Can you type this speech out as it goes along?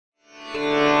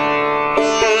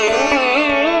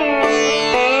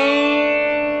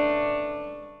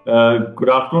Good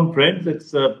afternoon, friends.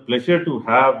 It's a pleasure to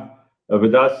have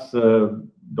with us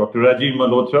Dr. Rajiv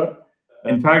Malhotra.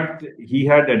 In fact, he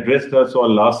had addressed us all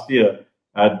last year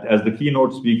as the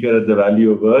keynote speaker at the Valley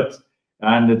of Words.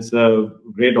 And it's a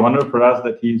great honor for us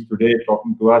that he's today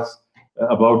talking to us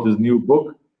about his new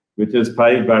book, which is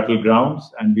Five Battlegrounds.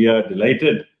 And we are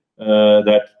delighted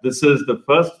that this is the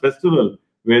first festival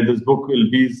where this book will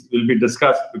be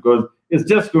discussed, because it's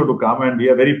just going to come, and we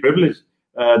are very privileged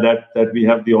that we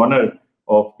have the honor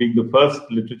of being the first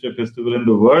literature festival in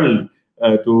the world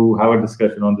to have a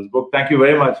discussion on this book. Thank you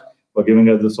very much for giving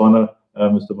us this honor,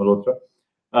 Mr. Malhotra.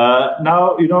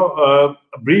 Now, a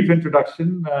brief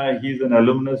introduction. He's an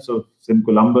alumnus of St.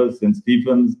 Columbus, St.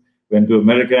 Stephen's, went to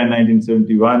America in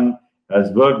 1971, has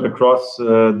worked across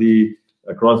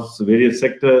various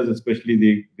sectors,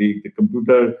 especially the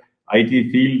computer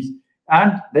IT fields.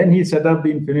 And then he set up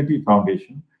the Infinity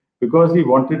Foundation because he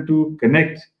wanted to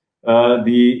connect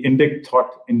the Indic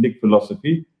thought, Indic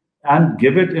philosophy, and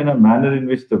give it in a manner in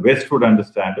which the West would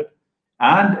understand it,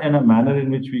 and in a manner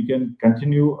in which we can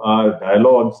continue our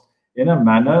dialogues in a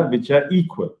manner which are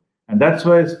equal. And that's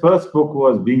why his first book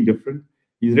was Being Different.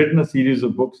 He's written a series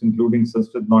of books, including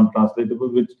Sanskrit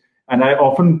Non-Translatable, and I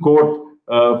often quote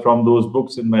from those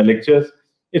books in my lectures.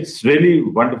 It's really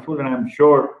wonderful, and I'm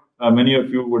sure many of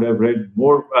you would have read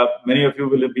more. Many of you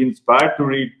will have been inspired to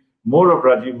read more of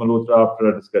Rajiv Malhotra after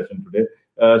our discussion today.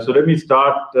 So let me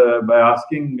start by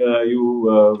asking you,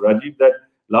 Rajiv, that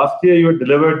last year you had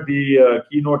delivered the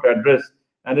keynote address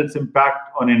and its impact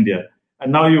on India,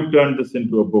 and now you've turned this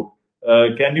into a book.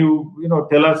 Can you,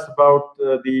 tell us about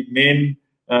the main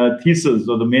thesis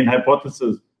or the main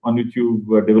hypothesis on which you've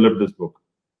developed this book?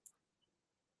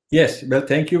 Yes, well,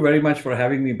 thank you very much for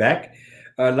having me back.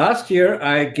 Last year,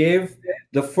 I gave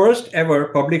the first ever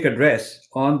public address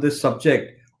on this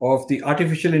subject of the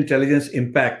artificial intelligence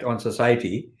impact on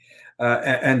society.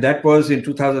 And that was in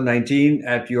 2019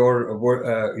 at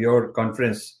your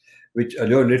conference,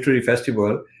 your literary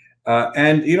festival.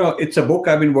 And, it's a book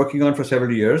I've been working on for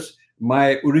several years.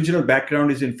 My original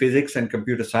background is in physics and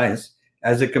computer science.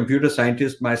 As a computer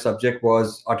scientist, my subject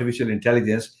was artificial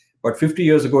intelligence. But 50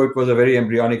 years ago, it was a very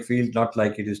embryonic field, not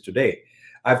like it is today.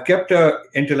 I've kept an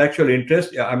intellectual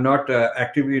interest. I'm not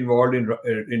actively involved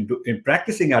in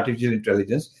practicing artificial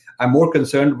intelligence. I'm more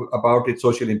concerned about its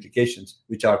social implications,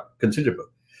 which are considerable.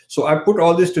 So I put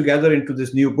all this together into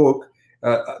this new book,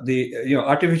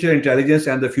 artificial intelligence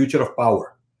and the future of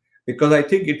power, because I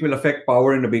think it will affect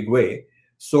power in a big way.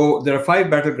 So there are five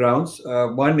battlegrounds.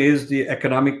 One is the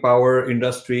economic power,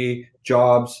 industry,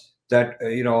 jobs,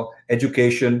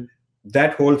 education.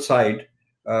 That whole side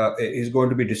is going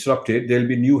to be disrupted. There'll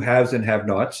be new haves and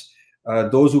have-nots.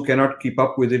 Those who cannot keep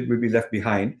up with it will be left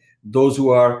behind. Those who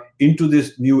are into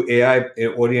this new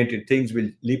AI-oriented things will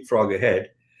leapfrog ahead.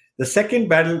 The second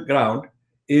battleground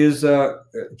is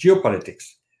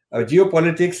geopolitics.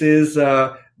 Geopolitics is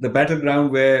the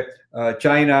battleground where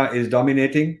China is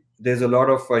dominating. There's a lot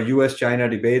of US-China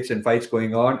debates and fights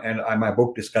going on, and my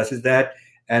book discusses that.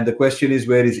 And the question is,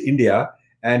 where is India?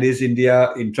 And is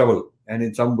India in trouble? And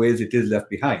in some ways, it is left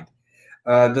behind.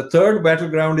 The third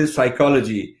battleground is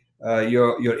psychology,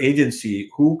 your agency,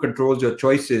 who controls your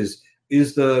choices.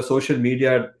 Is the social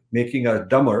media making us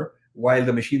dumber while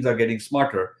the machines are getting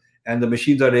smarter? And the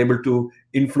machines are able to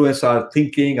influence our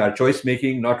thinking, our choice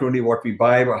making, not only what we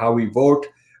buy, but how we vote,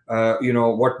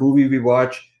 what movie we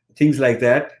watch, things like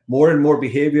that. More and more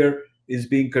behavior is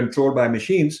being controlled by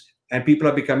machines, and people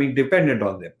are becoming dependent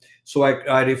on them. So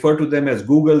I refer to them as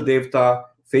Google Devata,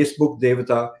 Facebook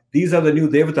Devata. These are the new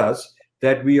Devatas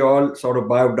that we all sort of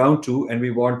bow down to, and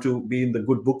we want to be in the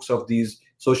good books of these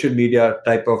social media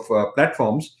type of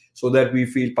platforms, so that we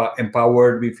feel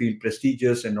empowered, we feel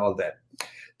prestigious and all that.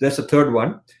 That's the third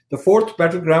one. The fourth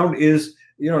battleground is,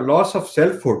 loss of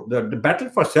selfhood, the battle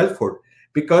for selfhood,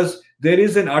 because there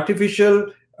is an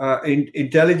artificial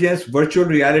intelligence, virtual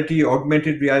reality,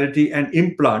 augmented reality, and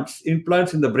implants in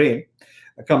the brain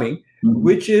coming,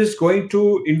 which is going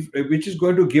to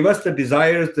give us the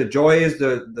desires, the joys,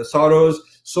 the sorrows.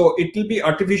 So it will be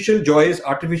artificial joys,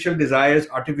 artificial desires,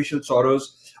 artificial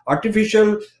sorrows,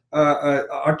 artificial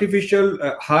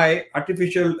high,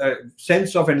 artificial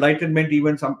sense of enlightenment,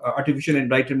 even some artificial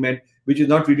enlightenment, which is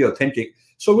not really authentic.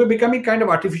 So we're becoming kind of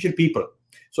artificial people.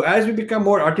 So as we become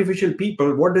more artificial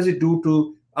people, what does it do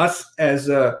to us as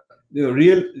a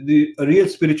real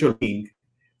spiritual being?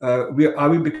 Are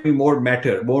we becoming more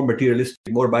matter, more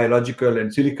materialistic, more biological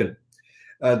and silicon?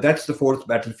 That's the fourth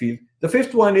battlefield. The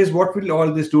fifth one is, what will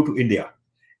all this do to India?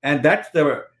 And that's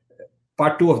the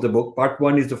part two of the book. Part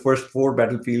one is the first four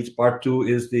battlefields. Part two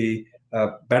is the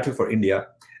battle for India.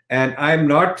 And I'm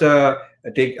not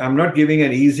I'm not giving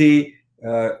an easy,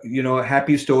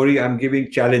 happy story. I'm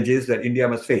giving challenges that India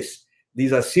must face.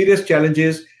 These are serious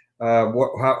challenges.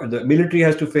 How the military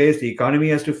has to face, the economy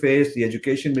has to face, the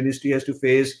education ministry has to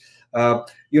face.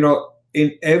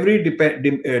 In every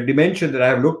dimension that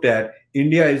I've looked at,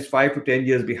 India is 5 to 10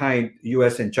 years behind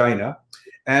US and China.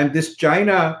 And this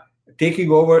China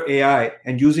taking over AI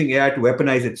and using AI to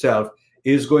weaponize itself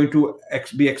is going to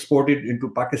be exported into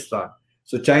Pakistan.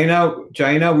 So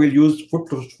China will use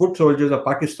foot soldiers of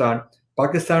Pakistan.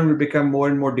 Pakistan will become more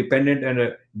and more dependent and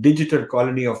a digital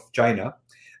colony of China.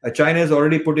 China has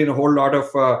already put in a whole lot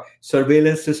of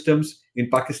surveillance systems in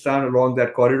Pakistan along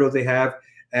that corridor they have,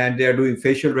 and they're doing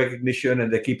facial recognition,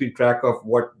 and they're keeping track of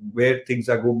where things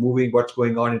are moving, what's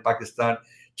going on in Pakistan.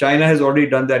 China has already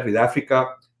done that with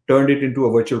Africa, turned it into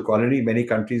a virtual colony, many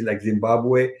countries like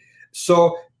Zimbabwe.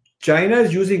 So China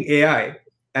is using AI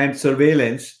and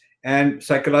surveillance and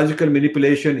psychological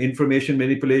manipulation, information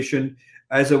manipulation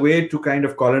as a way to kind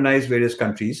of colonize various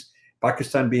countries,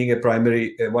 Pakistan being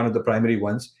one of the primary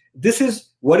ones. This is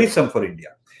worrisome for India.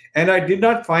 And I did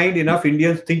not find enough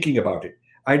Indians thinking about it.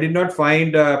 I did not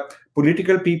find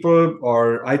political people,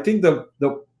 or I think the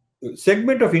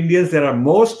segment of Indians that are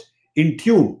most in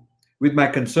tune with my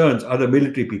concerns are the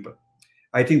military people.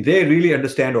 I think they really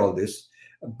understand all this.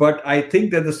 But I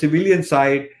think that the civilian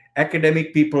side,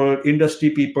 academic people,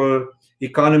 industry people,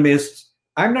 economists,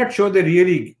 I'm not sure they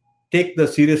really take the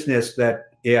seriousness that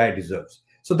AI deserves.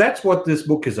 So that's what this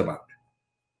book is about.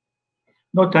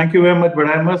 No, thank you very much. But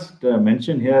I must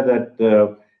mention here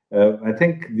that I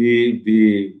think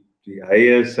the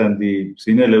IAS and the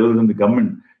senior levels in the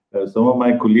government, some of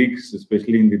my colleagues,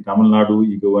 especially in the Tamil Nadu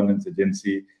e-governance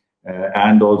agency,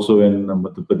 and also in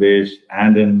Madhya Pradesh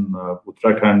and in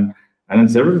Uttarakhand and in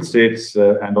several states,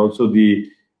 and also the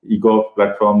eGov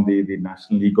platform, the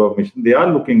National eGov Mission, they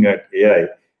are looking at AI.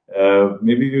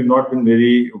 Maybe we've not been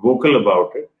very vocal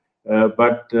about it,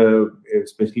 but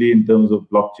especially in terms of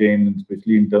blockchain, and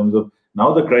especially in terms of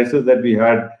now the crisis that we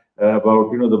had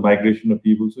about the migration of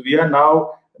people. So we are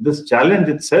now, this challenge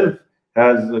itself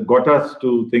has got us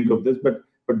to think of this, but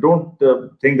don't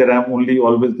think that I'm only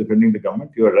always defending the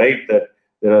government. You are right that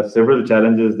there are several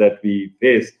challenges that we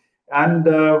face. And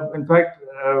in fact,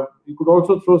 you could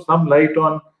also throw some light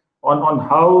on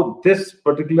how this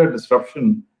particular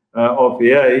disruption of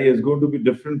AI is going to be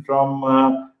different from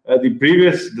the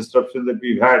previous disruption that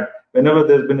we've had whenever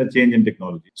there's been a change in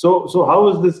technology. So how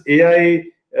is this AI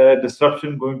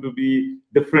disruption going to be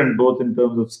different, both in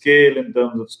terms of scale, in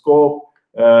terms of scope,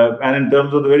 and in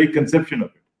terms of the very conception of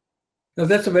it? Now,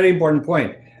 that's a very important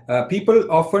point. People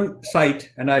often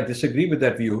cite, and I disagree with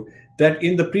that view, that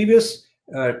in the previous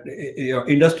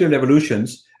industrial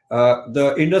revolutions,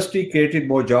 the industry created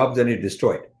more jobs than it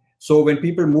destroyed. So when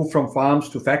people moved from farms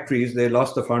to factories, they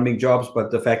lost the farming jobs,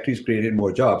 but the factories created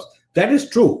more jobs. That is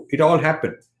true. It all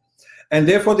happened. And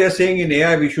therefore, they're saying in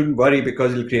AI, we shouldn't worry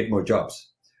because it'll create more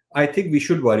jobs. I think we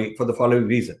should worry for the following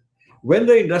reason. When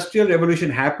the Industrial Revolution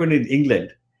happened in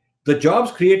England, the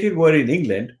jobs created were in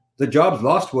England, the jobs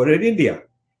lost were in India.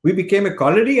 We became a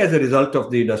colony as a result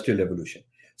of the Industrial Revolution.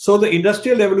 So the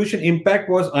Industrial Revolution impact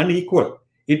was unequal.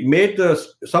 It made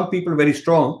some people very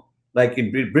strong, like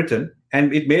in Britain,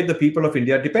 and it made the people of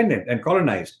India dependent and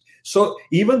colonized. So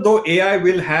even though AI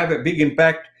will have a big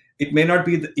impact, it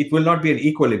will not be an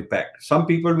equal impact. Some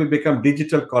people will become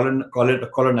digital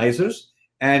colonizers,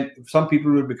 and some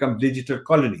people will become digital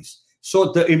colonies.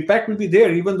 So the impact will be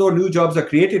there. Even though new jobs are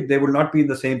created, they will not be in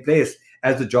the same place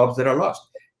as the jobs that are lost.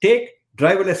 Take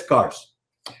driverless cars.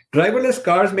 Driverless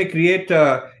cars may create,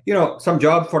 some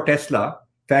jobs for Tesla,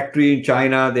 factory in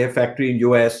China, they have factory in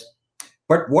US.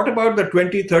 But what about the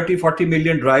 20, 30, 40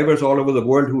 million drivers all over the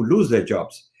world who lose their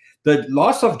jobs? The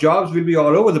loss of jobs will be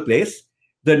all over the place.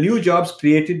 The new jobs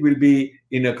created will be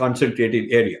in a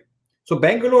concentrated area. So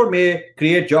Bangalore may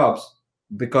create jobs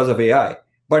because of AI,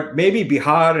 but maybe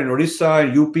Bihar and Orissa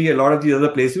and UP, a lot of these other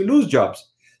places will lose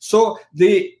jobs. So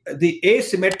the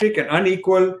asymmetric and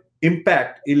unequal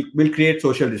impact will create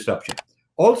social disruption.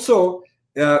 Also,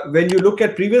 when you look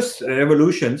at previous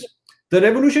revolutions, the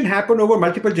revolution happened over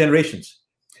multiple generations.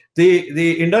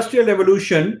 The Industrial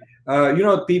Revolution,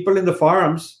 people in the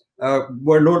farms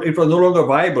it was no longer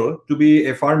viable to be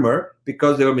a farmer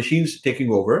because there were machines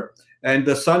taking over, and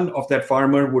the son of that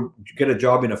farmer would get a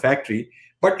job in a factory.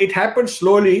 But it happened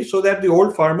slowly so that the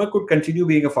old farmer could continue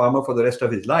being a farmer for the rest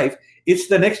of his life. It's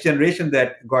the next generation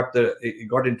that got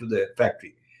into the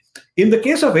factory. In the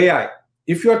case of AI,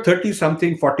 if you're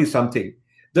 30-something, 40-something,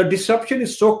 the disruption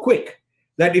is so quick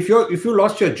that if you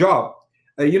lost your job,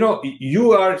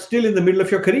 you are still in the middle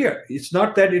of your career. It's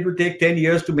not that it will take 10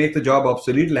 years to make the job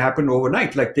obsolete. It'll happen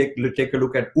overnight. Like take a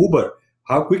look at Uber,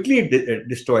 how quickly it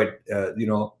destroyed,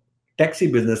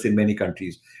 taxi business in many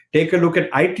countries. Take a look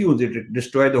at iTunes, it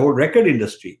destroyed the whole record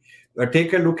industry.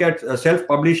 Take a look at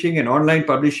self-publishing and online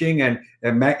publishing and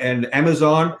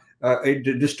Amazon,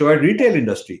 it destroyed retail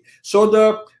industry. So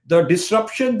the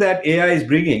disruption that AI is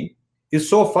bringing is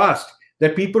so fast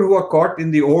that people who are caught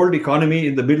in the old economy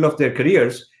in the middle of their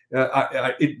careers,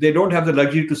 they don't have the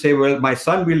luxury to say, well, my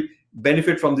son will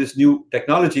benefit from this new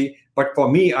technology, but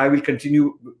for me, I will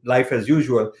continue life as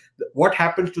usual. What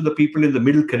happens to the people in the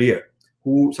middle career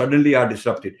who suddenly are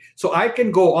disrupted? So I can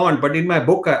go on, but in my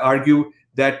book, I argue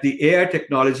that the AI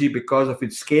technology, because of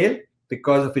its scale,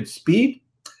 because of its speed,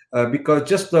 because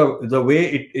just the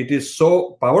way it is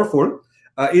so powerful,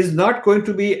 is not going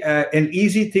to be an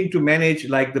easy thing to manage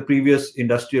like the previous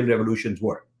industrial revolutions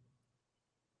were.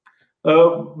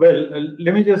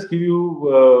 Let me just give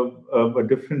you a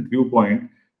different viewpoint.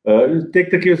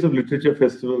 Take the case of literature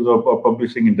festivals or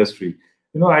publishing industry.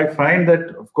 I find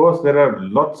that, of course, there are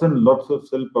lots and lots of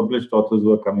self-published authors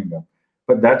who are coming up,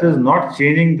 but that is not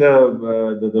changing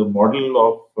the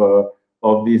model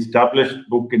of the established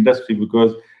book industry,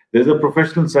 because there's a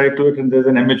professional side to it and there's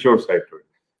an amateur side to it.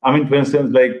 I mean, for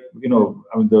instance,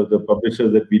 the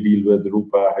publishers that we deal with,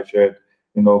 Rupa, Hachette,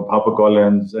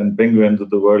 HarperCollins and Penguins of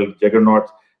the world,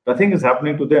 juggernauts, nothing is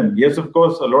happening to them. Yes, of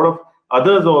course, a lot of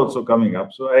others are also coming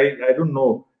up. So I don't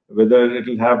know whether it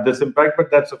will have this impact,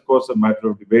 but that's, of course, a matter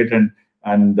of debate.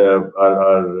 But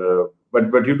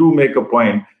you do make a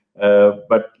point.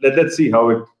 But let's see how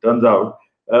it turns out.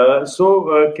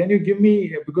 So can you give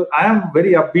me, because I am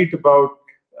very upbeat about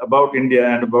India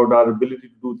and about our ability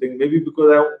to do things, maybe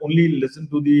because I only listen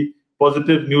to the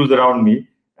positive news around me.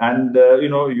 And,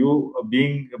 you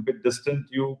being a bit distant,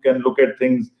 you can look at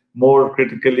things more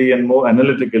critically and more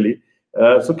analytically.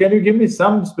 So can you give me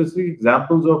some specific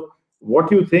examples of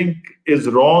what you think is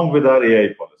wrong with our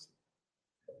AI policy?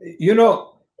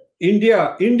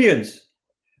 Indians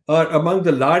are among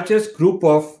the largest group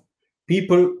of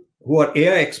people who are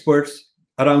AI experts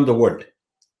around the world.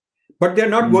 But they're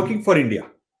not working for India.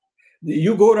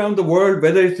 You go around the world,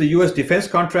 whether it's the US defense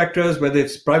contractors, whether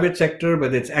it's private sector,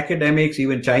 whether it's academics,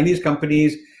 even Chinese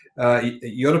companies,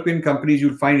 European companies,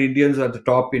 you'll find Indians at the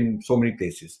top in so many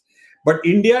places. But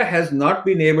India has not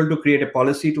been able to create a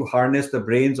policy to harness the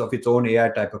brains of its own AI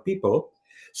type of people.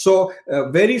 So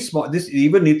very small, this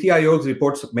even Niti Aayog's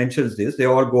reports mentions this, they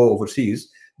all go overseas.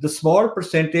 The small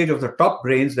percentage of the top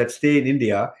brains that stay in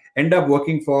India end up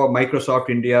working for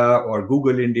Microsoft India or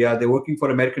Google India. They're working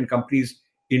for American companies,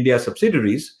 India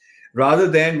subsidiaries, rather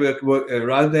than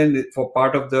for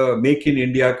part of the Make in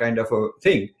India kind of a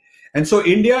thing. And so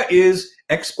India is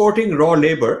exporting raw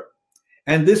labor,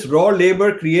 and this raw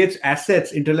labor creates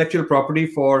assets, intellectual property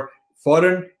for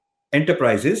foreign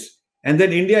enterprises, and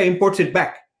then India imports it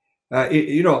back.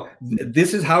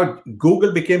 This is how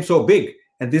Google became so big,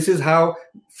 and this is how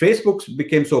Facebook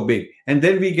became so big. And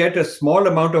then we get a small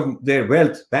amount of their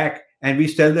wealth back, and we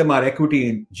sell them our equity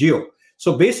in Jio.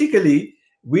 So basically,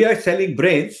 we are selling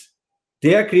brains,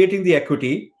 they are creating the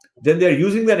equity, then they're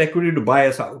using that equity to buy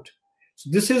us out. So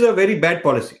this is a very bad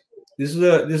policy. This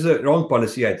is a wrong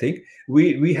policy, I think.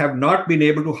 We have not been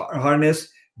able to harness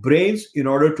brains in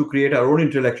order to create our own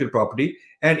intellectual property.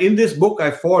 And in this book,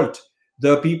 I fault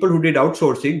the people who did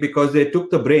outsourcing, because they took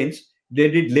the brains, they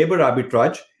did labor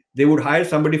arbitrage. They would hire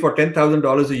somebody for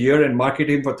 $10,000 a year and market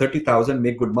him for $30,000,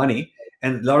 make good money.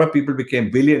 And a lot of people became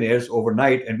billionaires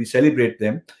overnight, and we celebrate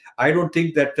them. I don't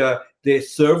think that they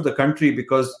serve the country,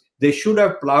 because they should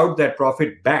have plowed that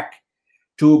profit back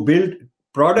to build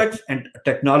products and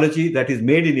technology that is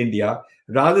made in India,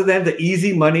 rather than the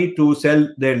easy money to sell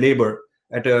their labor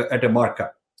at a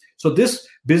markup. So this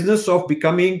business of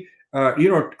becoming,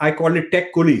 I call it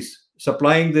tech coolies,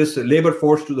 supplying this labor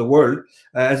force to the world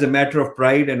as a matter of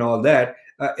pride and all that,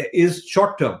 is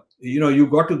short term. You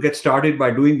got to get started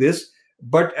by doing this,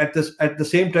 but at the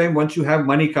same time, once you have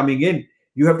money coming in,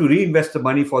 you have to reinvest the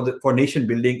money for nation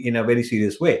building in a very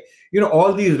serious way.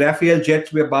 All these Rafale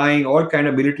jets we're buying, all kind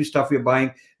of military stuff we're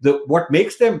buying. What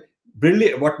makes them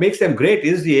brilliant, what makes them great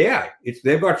is the AI.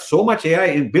 They've got so much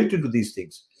AI built into these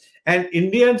things, and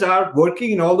Indians are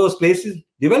working in all those places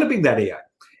developing that AI,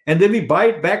 and then we buy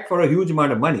it back for a huge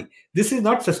amount of money. This is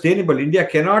not sustainable. India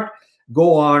cannot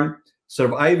go on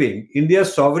surviving.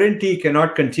 India's sovereignty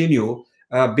cannot continue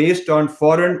based on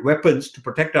foreign weapons to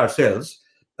protect ourselves.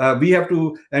 We have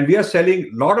to, and we are selling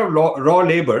a lot of raw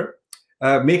labor,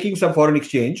 making some foreign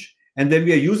exchange, and then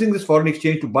we are using this foreign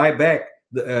exchange to buy back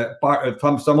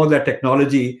from some of that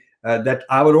technology that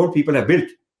our own people have built.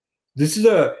 This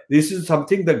is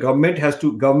something the government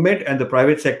and the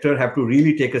private sector have to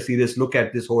really take a serious look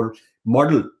at this whole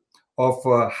model of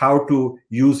how to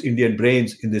use Indian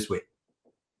brains in this way.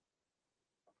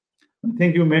 I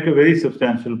think you make a very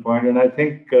substantial point, and I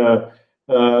think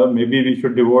maybe we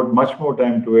should devote much more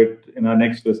time to it in our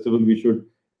next festival. We should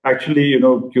actually,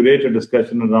 curate a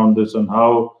discussion around this on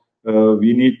how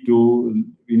we need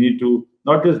to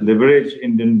not just leverage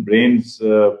Indian brains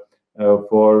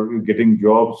for getting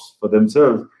jobs for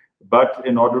themselves, but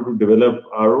in order to develop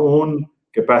our own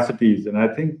capacities. And I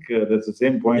think that's the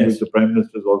same point which the Prime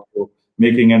Minister is also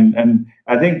making. And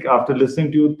I think after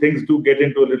listening to you, things do get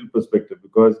into a little perspective,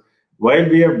 because while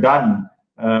we have done,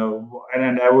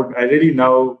 and I really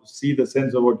now see the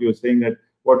sense of what you're saying, that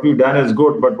what we've done is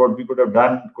good, but what we could have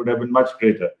done could have been much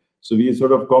greater. So we're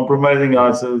sort of compromising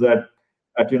ourselves at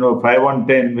 5 on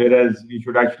 10, whereas we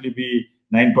should actually be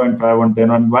 9.5 on 10,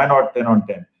 and why not 10 on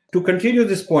 10? To continue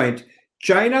this point,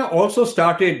 China also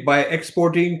started by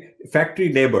exporting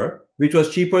factory labor, which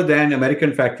was cheaper than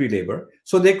American factory labor.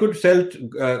 So they could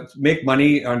make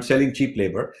money on selling cheap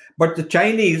labor. But the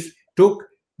Chinese took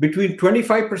between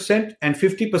 25% and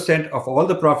 50% of all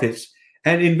the profits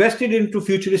and invested into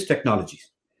futurist technologies.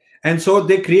 And so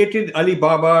they created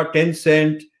Alibaba,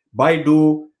 Tencent,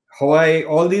 Baidu, Huawei,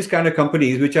 all these kind of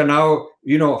companies, which are now,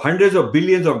 hundreds of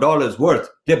billions of dollars worth.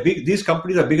 They're big. These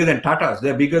companies are bigger than Tata's.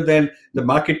 They're bigger than the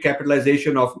market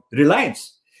capitalization of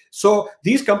Reliance. So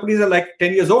these companies are like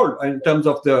 10 years old in terms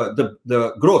of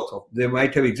the growth. They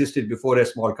might have existed before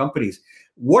as small companies.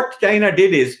 What China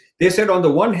did is they said, on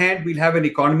the one hand, we'll have an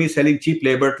economy selling cheap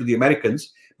labor to the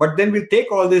Americans, but then we'll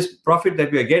take all this profit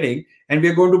that we are getting and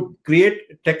we're going to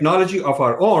create technology of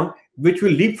our own, which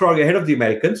will leapfrog ahead of the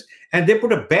Americans. And they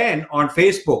put a ban on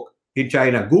Facebook in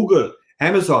China, Google,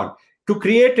 Amazon, to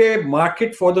create a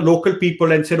market for the local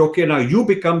people, and said, okay, now you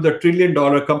become the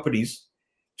trillion-dollar companies,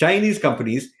 Chinese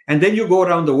companies, and then you go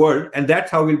around the world, and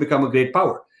that's how we'll become a great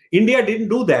power. India didn't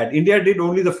do that. India did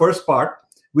only the first part,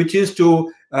 which is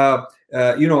to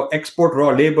export raw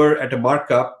labor at a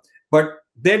markup. But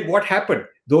then what happened?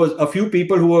 A few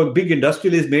people who were big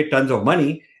industrialists made tons of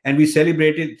money, and we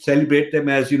celebrate them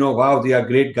as, wow, they are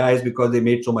great guys because they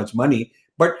made so much money.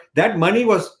 But that money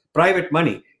was private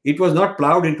money. It was not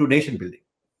plowed into nation building.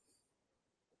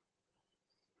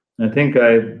 I think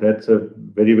that's a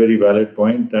very, very valid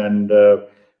point. And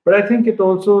but I think it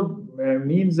also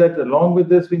means that along with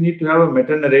this, we need to have a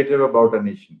meta-narrative about a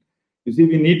nation. You see,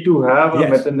 we need to have a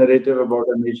meta-narrative about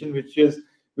a nation, which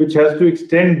has to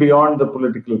extend beyond the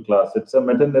political class. It's a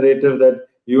meta-narrative that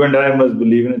you and I must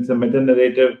believe in. It's a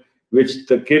meta-narrative which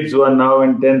the kids who are now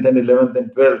in 10th and 11th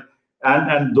and 12th,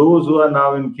 and those who are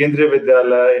now in Kendriya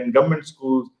Vidyalaya, in government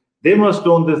schools, they must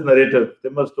own this narrative. They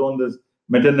must own this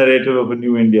meta-narrative of a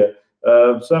new India.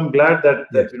 So I'm glad that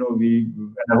and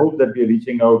I hope that we are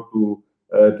reaching out to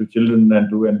children and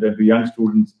to young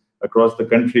students across the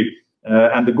country.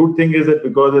 And the good thing is that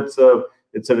because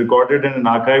it's a recorded and an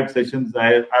archived sessions,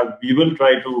 we will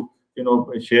try to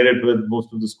share it with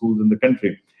most of the schools in the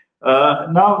country.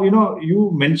 Now,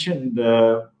 you mentioned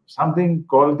something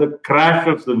called the crash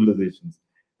of civilizations,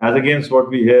 as against what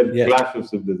we hear, clash of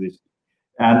civilizations.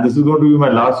 And this is going to be my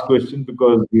last question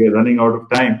because we are running out of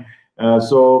time.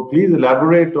 So please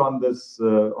elaborate on this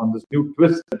new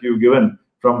twist that you've given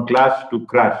from clash to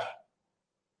crash.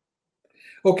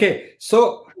 Okay,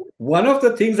 so one of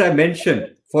the things I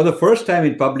mentioned for the first time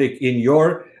in public in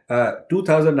your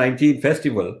 2019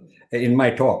 festival in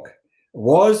my talk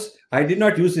was, I did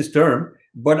not use this term,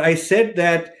 but I said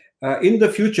that in the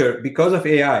future, because of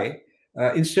AI,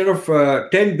 instead of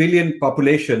 10 billion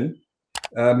population,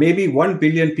 maybe 1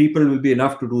 billion people will be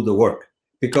enough to do the work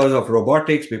because of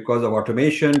robotics, because of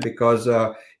automation, because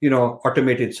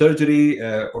automated surgery,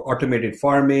 automated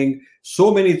farming,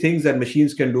 so many things that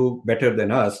machines can do better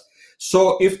than us.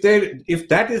 So if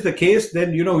that is the case,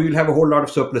 then we'll have a whole lot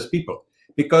of surplus people.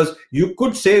 Because you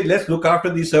could say, let's look after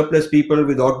these surplus people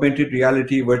with augmented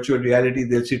reality, virtual reality.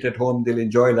 They'll sit at home, they'll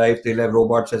enjoy life, they'll have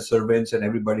robots as servants, and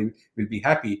everybody will be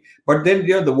happy. But then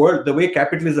the way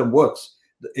capitalism works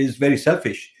is very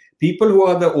selfish. People who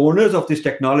are the owners of this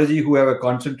technology, who have a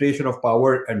concentration of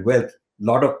power and wealth, a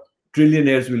lot of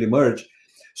trillionaires will emerge.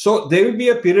 So there will be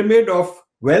a pyramid of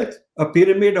wealth, a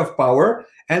pyramid of power,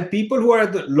 and people who are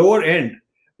at the lower end,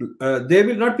 they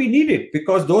will not be needed,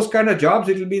 because those kind of jobs,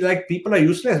 it will be like people are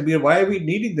useless. Why are we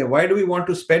needing them? Why do we want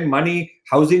to spend money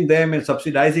housing them and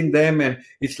subsidizing them? And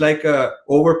it's like a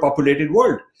overpopulated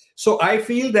world. So I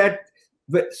feel that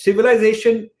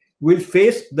civilization will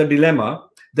face the dilemma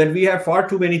that we have far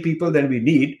too many people than we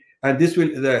need, and this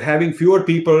will having fewer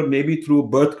people, maybe through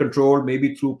birth control,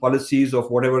 maybe through policies of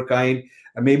whatever kind,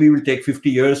 maybe it will take 50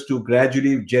 years to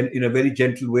gradually, in a very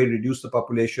gentle way, reduce the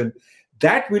population.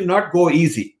 That will not go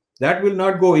easy. That will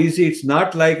not go easy. It's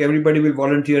not like everybody will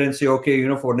volunteer and say, okay,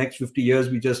 for next 50 years,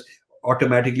 we just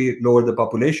automatically lower the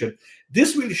population.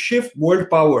 This will shift world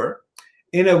power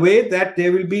in a way that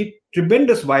there will be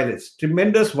tremendous violence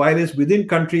within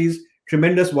countries,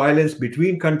 tremendous violence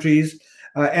between countries.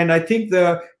 And I think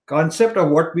the concept of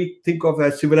what we think of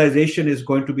as civilization is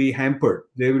going to be hampered.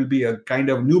 There will be a kind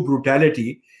of new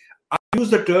brutality. I use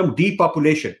the term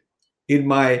depopulation in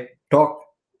my talk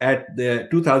at the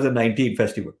 2019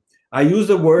 festival. I use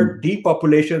the word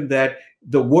depopulation, that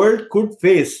the world could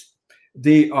face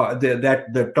that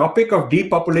the topic of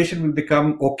depopulation will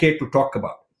become okay to talk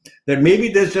about. That maybe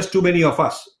there's just too many of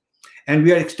us, and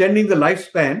we are extending the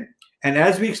lifespan. And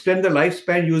as we extend the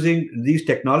lifespan using these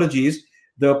technologies,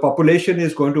 the population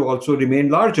is going to also remain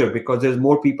larger because there's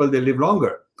more people, they live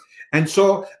longer. And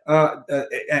so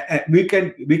we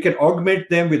can augment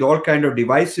them with all kinds of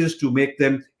devices to make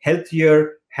them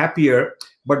healthier, happier.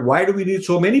 But why do we need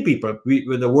so many people?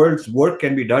 The world's work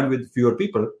can be done with fewer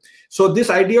people. So this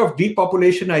idea of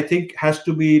depopulation, I think, has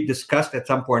to be discussed at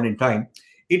some point in time.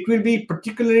 It will be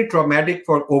particularly traumatic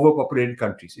for overpopulated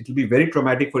countries. It will be very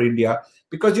traumatic for India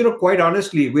because, quite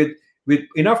honestly, with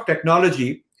enough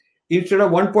technology, instead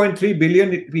of 1.3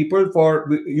 billion people,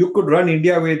 you could run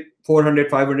India with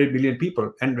 400, 500 million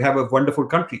people and have a wonderful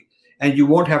country. And you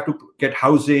won't have to get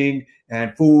housing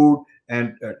and food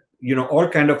and all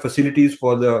kind of facilities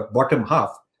for the bottom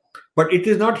half. But it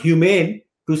is not humane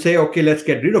to say, okay, let's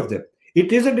get rid of them.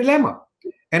 It is a dilemma.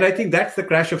 And I think that's the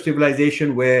crash of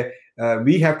civilization, where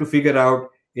we have to figure out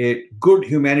a good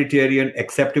humanitarian,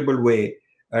 acceptable way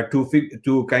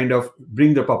to kind of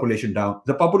bring the population down.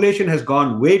 The population has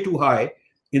gone way too high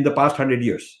in the past 100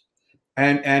 years.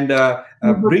 And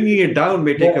bringing it down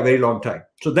may take a very long time.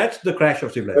 So that's the crash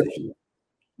of civilization.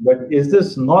 But is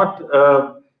this not...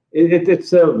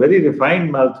 it's a very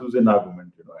refined Malthusian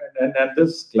argument, and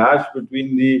this clash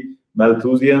between the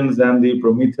Malthusians and the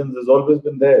Prometheans has always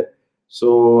been there.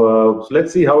 So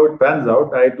let's see how it pans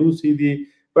out. I do see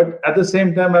but at the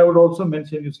same time, I would also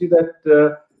mention, you see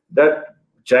that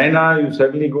China, you're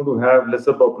suddenly going to have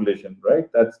lesser population, right?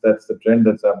 That's the trend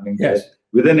that's happening. Yes. There.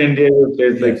 Within India,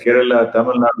 places like Kerala,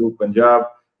 Tamil Nadu, Punjab,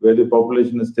 where the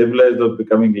population is stabilized or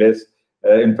becoming less.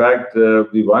 In fact,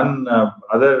 the one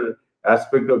other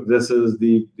aspect of this is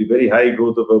the very high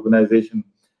growth of urbanization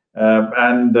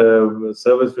and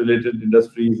service-related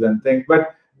industries and things.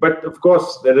 But of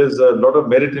course, there is a lot of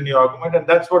merit in your argument, and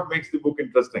that's what makes the book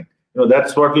interesting.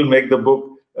 That's what will make the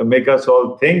book make us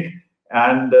all think,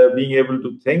 and being able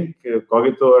to think,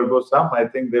 cogito ergo sum, I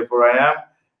think, therefore I am.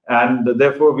 And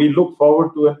therefore, we look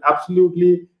forward to an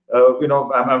absolutely,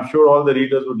 I'm sure all the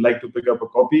readers would like to pick up a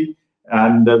copy.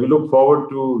 And we look forward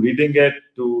to reading it,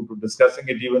 to discussing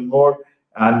it even more,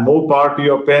 and more power to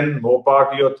your pen, more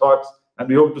power to your thoughts. And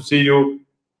we hope to see you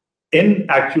in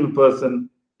actual person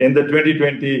in the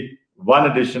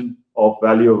 2021 edition of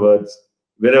Value of Words,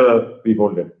 wherever we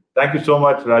hold it. Thank you so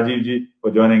much, Rajiv ji,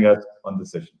 for joining us on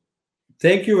this session.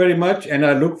 Thank you very much. And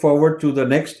I look forward to the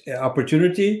next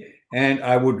opportunity. And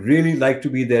I would really like to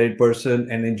be there in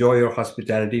person and enjoy your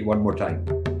hospitality one more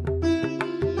time.